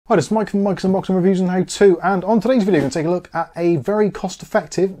Hi, this is Mike from Mike's Unboxing Reviews and How To, and on today's video we're going to take a look at a very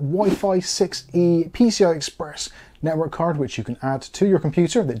cost-effective Wi-Fi 6E PCI Express network card which you can add to your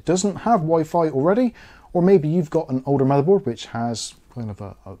computer that doesn't have Wi-Fi already, or maybe you've got an older motherboard which has kind of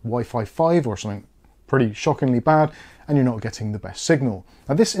a Wi-Fi 5 or something pretty shockingly bad and you're not getting the best signal.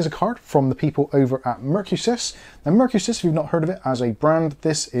 Now this is a card from the people over at Mercusys. Now Mercusys, if you've not heard of it as a brand,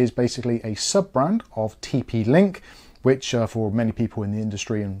 this is basically a sub-brand of TP-Link, which for many people in the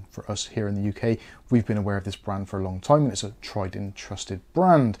industry and for us here in the UK, we've been aware of this brand for a long time and it's a tried and trusted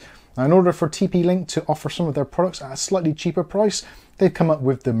brand. Now in order for TP-Link to offer some of their products at a slightly cheaper price, they've come up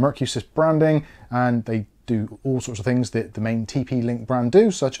with the Mercusys branding, and they do all sorts of things that the main TP-Link brand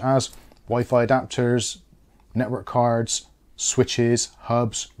do, such as Wi-Fi adapters, network cards, switches,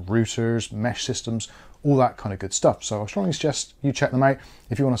 hubs, routers, mesh systems, all that kind of good stuff. So I strongly suggest you check them out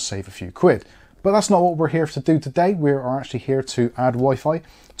if you want to save a few quid. But that's not what we're here to do today. We are actually here to add Wi-Fi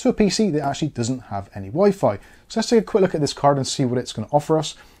to a PC that actually doesn't have any Wi-Fi. So let's take a quick look at this card and see what it's going to offer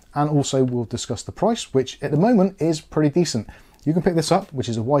us. And also we'll discuss the price, which at the moment is pretty decent. You can pick this up, which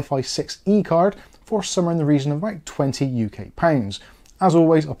is a Wi-Fi 6E card, for somewhere in the region of about 20 UK pounds. As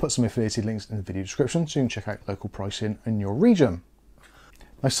always, I'll put some affiliated links in the video description so you can check out local pricing in your region.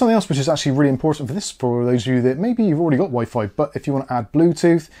 Now something else which is actually really important for this, for those of you that maybe you've already got Wi-Fi, but if you want to add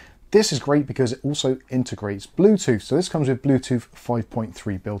Bluetooth, this is great because it also integrates Bluetooth. So this comes with Bluetooth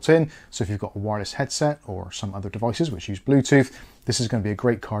 5.3 built in. So if you've got a wireless headset or some other devices which use Bluetooth, this is going to be a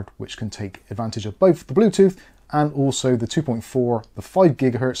great card which can take advantage of both the Bluetooth and also the 2.4, the 5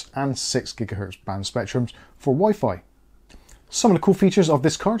 GHz and 6 GHz band spectrums for Wi-Fi. Some of the cool features of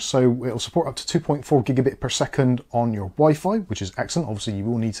this card, so it'll support up to 2.4 gigabit per second on your Wi-Fi, which is excellent. Obviously you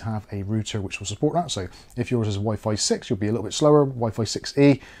will need to have a router which will support that, so if yours is Wi-Fi 6 you'll be a little bit slower. Wi-Fi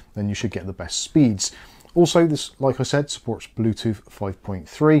 6E, then you should get the best speeds. Also this, like I said, supports Bluetooth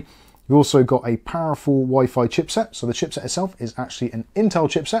 5.3. You've also got a powerful Wi-Fi chipset, so the chipset itself is actually an Intel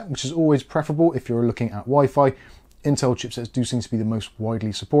chipset, which is always preferable if you're looking at Wi-Fi. Intel chipsets do seem to be the most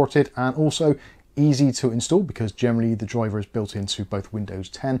widely supported and also easy to install because generally the driver is built into both Windows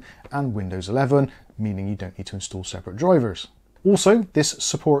 10 and Windows 11, meaning you don't need to install separate drivers. Also, this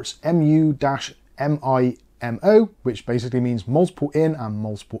supports MU-MIMO, which basically means multiple in and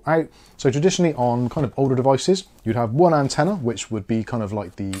multiple out. So traditionally on kind of older devices, you'd have one antenna, which would be kind of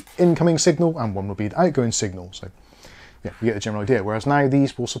like the incoming signal, and one would be the outgoing signal. So yeah, you get the general idea. Whereas now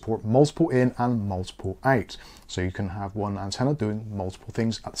these will support multiple in and multiple out. So you can have one antenna doing multiple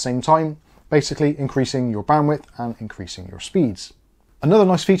things at the same time, basically increasing your bandwidth and increasing your speeds. Another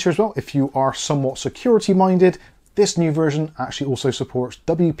nice feature as well, if you are somewhat security minded, this new version actually also supports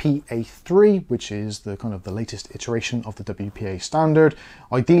WPA3, which is the kind of the latest iteration of the WPA standard.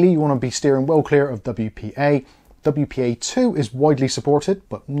 Ideally, you want to be steering well clear of WPA. WPA2 is widely supported,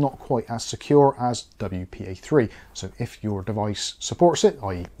 but not quite as secure as WPA3. So if your device supports it,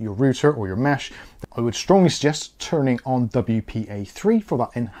 i.e. your router or your mesh, I would strongly suggest turning on WPA3 for that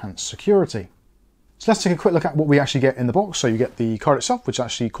enhanced security. So let's take a quick look at what we actually get in the box. So you get the card itself, which is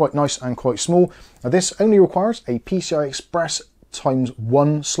actually quite nice and quite small. Now this only requires a PCI Express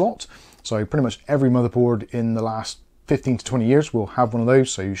 ×1 slot. So pretty much every motherboard in the last 15 to 20 years will have one of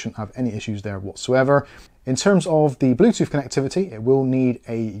those, so you shouldn't have any issues there whatsoever. In terms of the Bluetooth connectivity, it will need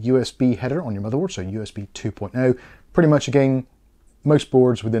a USB header on your motherboard, so USB 2.0. Pretty much again, most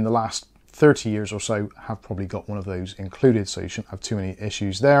boards within the last 30 years or so have probably got one of those included, so you shouldn't have too many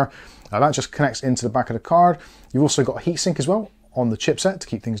issues there. That just connects into the back of the card. You've also got a heatsink as well on the chipset to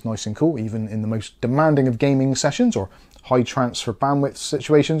keep things nice and cool, even in the most demanding of gaming sessions or high transfer bandwidth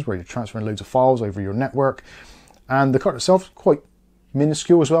situations where you're transferring loads of files over your network. And the card itself is quite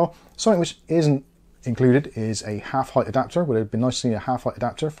minuscule as well. Something which isn't included is a half-height adapter. Would have been nice to see a half-height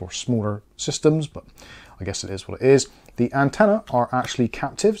adapter for smaller systems, but I guess it is what it is. The antenna are actually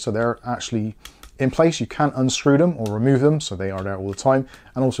captive, so they're actually in place. You can't unscrew them or remove them, so they are there all the time.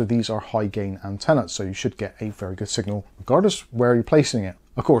 And also these are high-gain antennas, so you should get a very good signal regardless where you're placing it.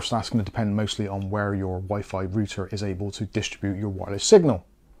 Of course, that's going to depend mostly on where your Wi-Fi router is able to distribute your wireless signal.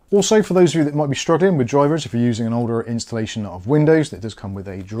 Also, for those of you that might be struggling with drivers, if you're using an older installation of Windows, that does come with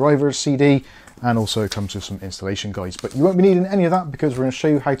a driver's CD, and also it comes with some installation guides. But you won't be needing any of that because we're going to show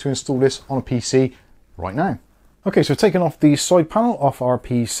you how to install this on a PC right now. Okay, so taking off the side panel off our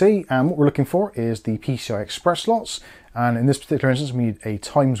PC, and what we're looking for is the PCI Express slots. And in this particular instance, we need a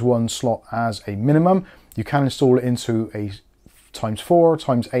 ×1 slot as a minimum. You can install it into a ×4,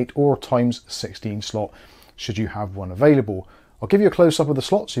 ×8, or ×16 slot should you have one available. I'll give you a close-up of the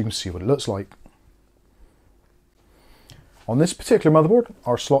slot so you can see what it looks like. On this particular motherboard,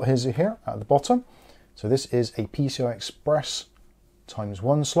 our slot is here at the bottom. So this is a PCI Express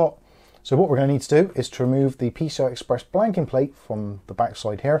 2x1 slot. So what we're going to need to do is to remove the PCI Express blanking plate from the back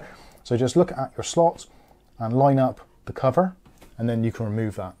side here. So just look at your slot and line up the cover, and then you can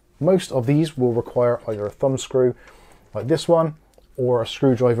remove that. Most of these will require either a thumb screw like this one or a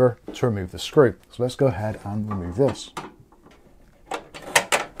screwdriver to remove the screw. So let's go ahead and remove this.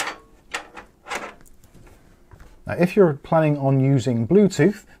 Now, if you're planning on using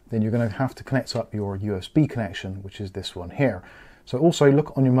Bluetooth, then you're going to have to connect up your USB connection, which is this one here. So also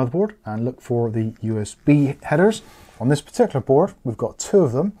look on your motherboard and look for the USB headers. On this particular board, we've got 2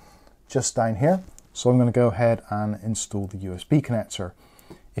 of them just down here. So I'm going to go ahead and install the USB connector.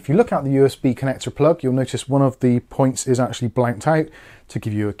 If you look at the USB connector plug, you'll notice one of the points is actually blanked out to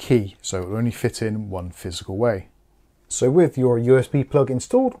give you a key. So it will only fit in one physical way. So with your USB plug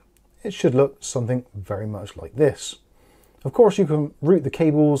installed, it should look something very much like this. Of course, you can route the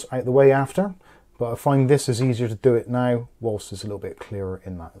cables out the way after, but I find this is easier to do it now whilst it's a little bit clearer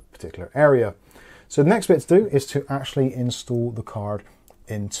in that particular area. So the next bit to do is to actually install the card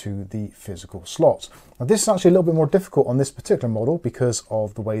into the physical slots. Now this is actually a little bit more difficult on this particular model because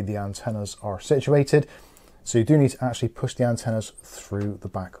of the way the antennas are situated. So you do need to actually push the antennas through the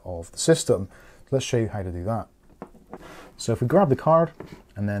back of the system. So let's show you how to do that. So if we grab the card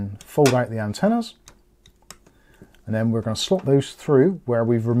and then fold out the antennas, and then we're going to slot those through where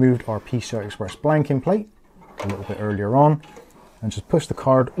we've removed our PCI Express blanking plate a little bit earlier on, and just push the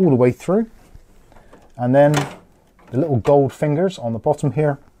card all the way through. And then the little gold fingers on the bottom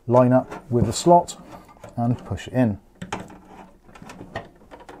here line up with the slot and push it in.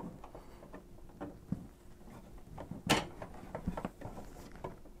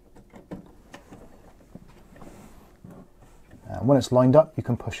 And when it's lined up, you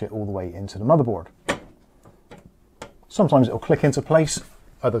can push it all the way into the motherboard. Sometimes it'll click into place,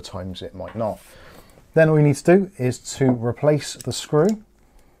 other times it might not. Then all you need to do is to replace the screw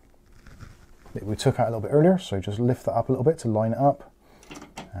that we took out a little bit earlier. So just lift that up a little bit to line it up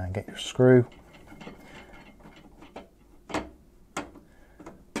and get your screw.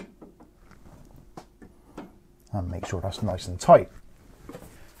 And make sure that's nice and tight.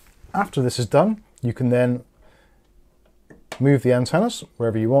 After this is done, you can then move the antennas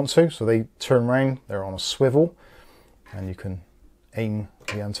wherever you want to. So they turn around, they're on a swivel, and you can aim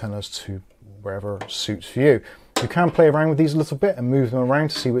the antennas to wherever suits for you. You can play around with these a little bit and move them around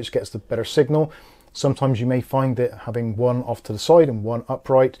to see which gets the better signal. Sometimes you may find that having one off to the side and one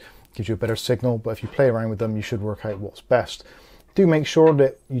upright gives you a better signal, but if you play around with them, you should work out what's best. Do make sure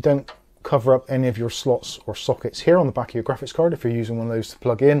that you don't cover up any of your slots or sockets here on the back of your graphics card if you're using one of those to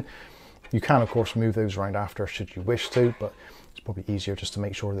plug in. You can of course move those around after should you wish to, but it's probably easier just to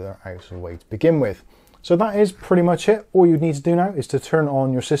make sure that they're out of the way to begin with. So that is pretty much it. All you need to do now is to turn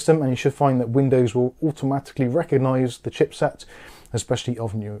on your system, and you should find that Windows will automatically recognize the chipset, especially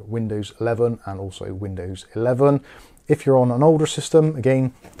on your Windows 11 and also Windows 11. If you're on an older system,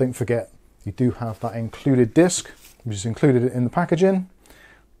 again, don't forget you do have that included disc, which is included in the packaging,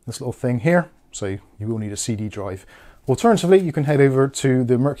 this little thing here, so you will need a CD drive. Alternatively, you can head over to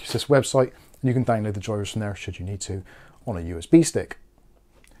the Mercusys website and you can download the drivers from there should you need to on a USB stick.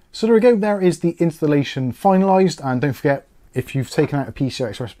 So there we go, there is the installation finalized, and don't forget, if you've taken out a PCI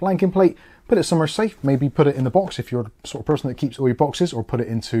Express blanking plate, put it somewhere safe, maybe put it in the box if you're the sort of person that keeps all your boxes, or put it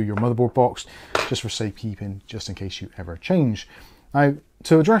into your motherboard box just for safekeeping, just in case you ever change. Now,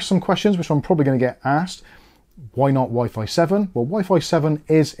 to address some questions which I'm probably going to get asked, why not Wi-Fi 7? Well, Wi-Fi 7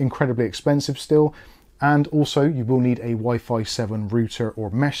 is incredibly expensive still, and also you will need a Wi-Fi 7 router or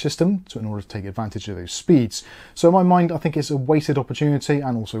mesh system in order to take advantage of those speeds. So in my mind, I think it's a wasted opportunity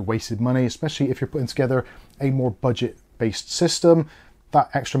and also wasted money, especially if you're putting together a more budget-based system. That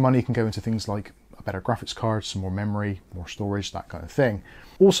extra money can go into things like a better graphics card, some more memory, more storage, that kind of thing.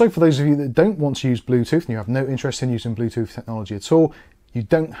 Also, for those of you that don't want to use Bluetooth and you have no interest in using Bluetooth technology at all, you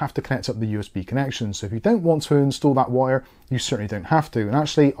don't have to connect up the USB connection. So if you don't want to install that wire, you certainly don't have to. And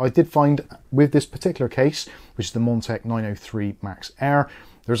actually, I did find with this particular case, which is the Montek 903 Max Air,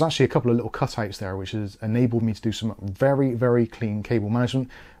 there's actually a couple of little cutouts there, which has enabled me to do some very, very clean cable management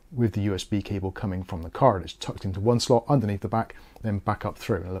with the USB cable coming from the card. It's tucked into one slot underneath the back, then back up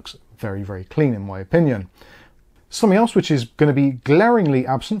through. And it looks very, very clean in my opinion. Something else which is going to be glaringly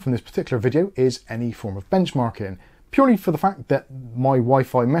absent from this particular video is any form of benchmarking. Purely for the fact that my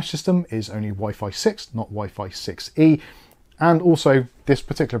Wi-Fi mesh system is only Wi-Fi 6, not Wi-Fi 6E. And also, this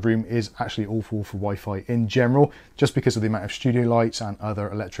particular room is actually awful for Wi-Fi in general, just because of the amount of studio lights and other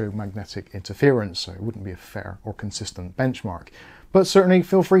electromagnetic interference. So it wouldn't be a fair or consistent benchmark. But certainly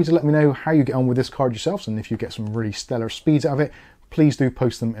feel free to let me know how you get on with this card yourselves, and if you get some really stellar speeds out of it, please do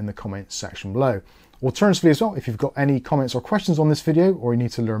post them in the comments section below. Alternatively as well, if you've got any comments or questions on this video, or you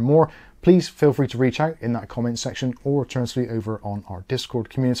need to learn more, please feel free to reach out in that comment section, or alternatively over on our Discord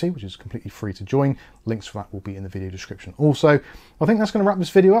community, which is completely free to join. Links for that will be in the video description also. I think that's going to wrap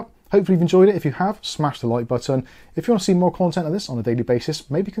this video up. Hopefully you've enjoyed it. If you have, smash the like button. If you want to see more content of this on a daily basis,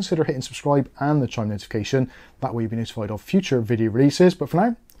 maybe consider hitting subscribe and the chime notification. That way you'll be notified of future video releases. But for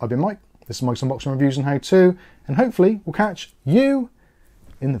now, I've been Mike. This is Mike's Unboxing Reviews and How To, and hopefully we'll catch you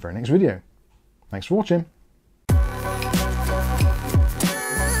in the very next video. Thanks for watching.